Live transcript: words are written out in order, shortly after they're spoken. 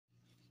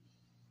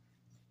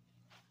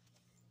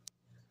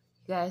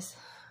guys.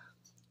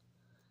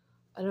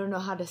 I don't know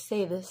how to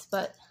say this,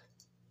 but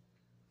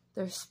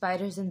there's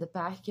spiders in the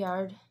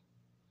backyard,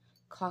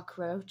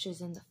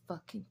 cockroaches in the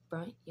fucking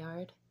front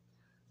yard.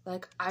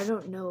 Like, I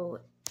don't know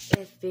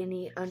if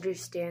Vinny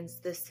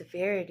understands the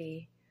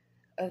severity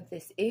of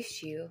this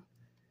issue,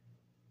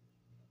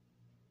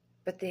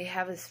 but they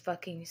have us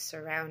fucking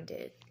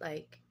surrounded.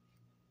 Like,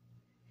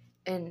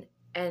 and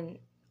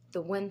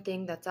the one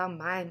thing that's on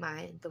my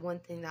mind, the one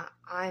thing that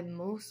I'm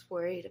most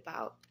worried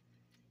about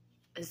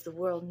is the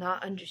world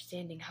not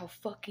understanding how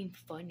fucking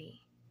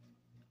funny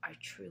I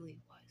truly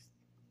was.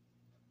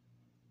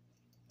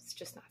 It's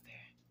just not fair.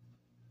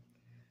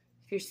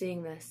 If you're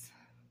seeing this,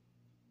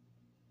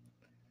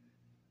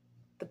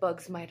 the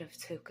bugs might have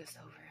took us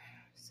over.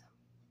 So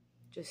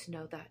just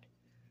know that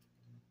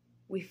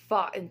we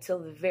fought until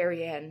the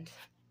very end.